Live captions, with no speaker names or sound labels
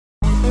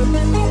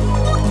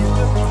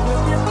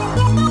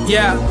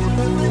Yeah.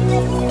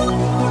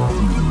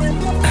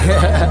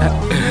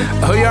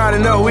 Oh, you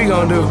already know what we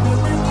gon' do.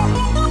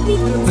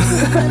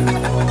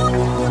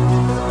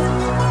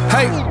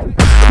 Hey.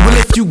 Well,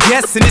 if you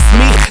guessing it's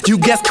me, you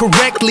guessed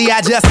correctly.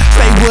 I just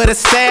stay with a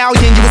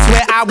stallion. You would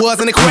swear I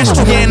was an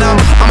equestrian.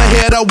 I'ma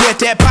hit her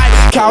with that pipe,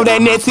 call that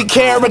Nancy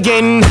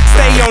Kerrigan.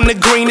 Stay on the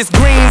greenest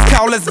greens,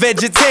 call us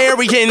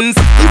vegetarians.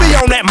 You be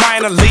on that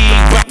minor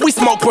league, but we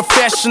smoke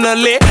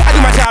professionally. I do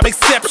my job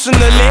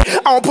exceptionally,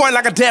 on point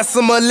like a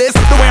decimalist.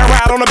 The way I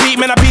ride on the beat,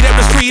 man, I beat up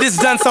the street,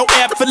 it's done so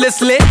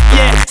effortlessly.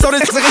 Yeah, so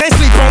this nigga they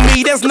sleep on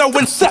me, there's no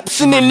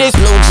inception in this.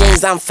 Blue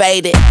jeans, I'm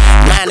faded,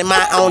 minding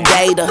my own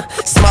data,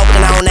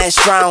 smoking on that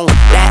strong.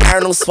 That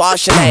Arnold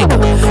Schwarzenegger.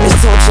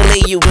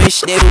 Essentially, you wish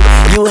that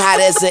you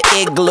hot as an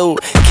igloo.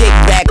 Kick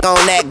back on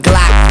that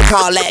Glock,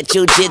 call that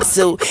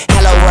jujitsu.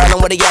 Hello world, I'm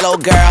with a yellow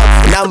girl,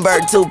 number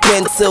 2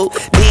 pencil.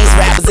 These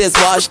rappers is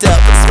washed up,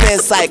 spin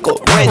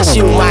cycle, rinse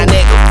you, my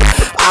nigga.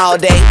 All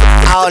day,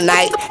 all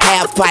night,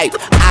 half pipe.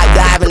 I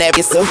dive in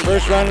every so.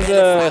 First run of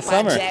the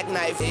summer.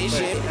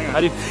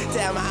 How do you?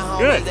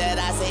 Good.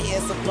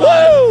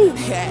 Woo!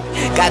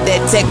 Got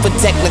that tech for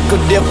technical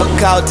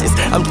difficulties.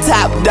 I'm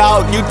top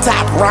dog, you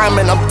top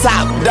rhyming, I'm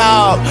top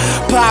dog.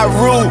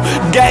 Pyru,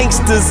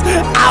 gangsters,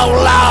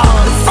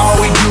 outlaws. All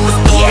we do is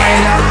pour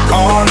it out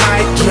all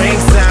night, drink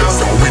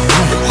sounds.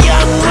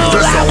 Young rule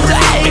out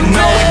there. And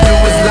all we do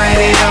is light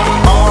it up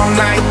all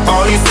night.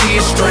 All you see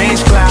is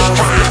strange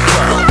clouds.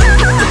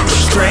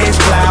 Strange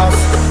clouds.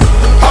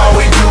 All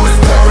we do is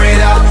pour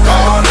it up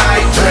all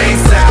night, drink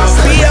sounds.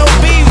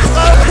 B.O.B.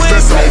 fuck with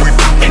me.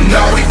 And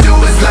all we do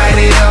is light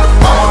it up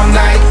all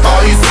night.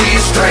 All you see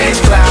is strange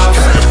clouds.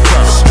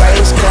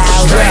 Strange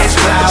clouds. Strange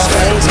clouds.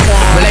 Strange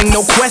clouds. Well, ain't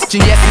no question,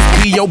 yes,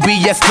 it's B.O.B.,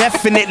 yes,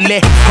 definitely.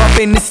 Up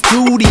in the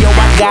studio,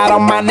 I got all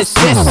my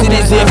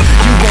necessities. If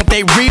you want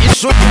they read it,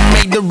 sure you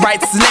made the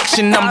right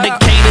selection. I'm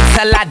dedicated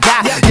till I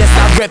die, yes,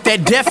 I rep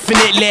that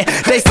definitely.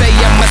 They say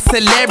I'm a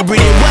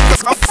celebrity, what the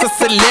fuck's a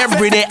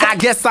celebrity? I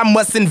guess I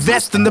must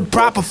invest in the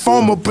proper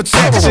form of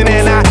protection.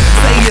 And I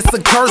say it's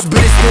a curse,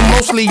 but it's still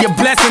mostly a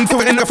blessing. To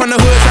end up from the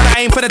hood, try to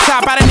aim for the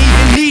top, I didn't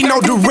even need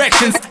no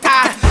directions.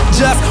 I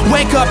just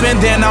wake up and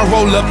then I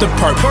roll up the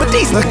perk. But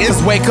these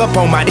niggas wake up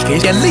on my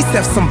dick, at least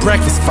have some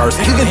breakfast first.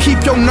 You can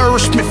keep your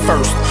nourishment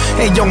first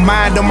and your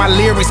mind on my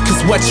lyrics,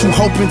 cause what you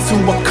hoping to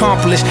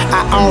accomplish,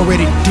 I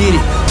already did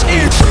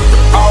it.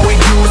 All we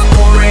do is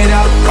pour it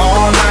up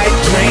all night,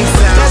 drinks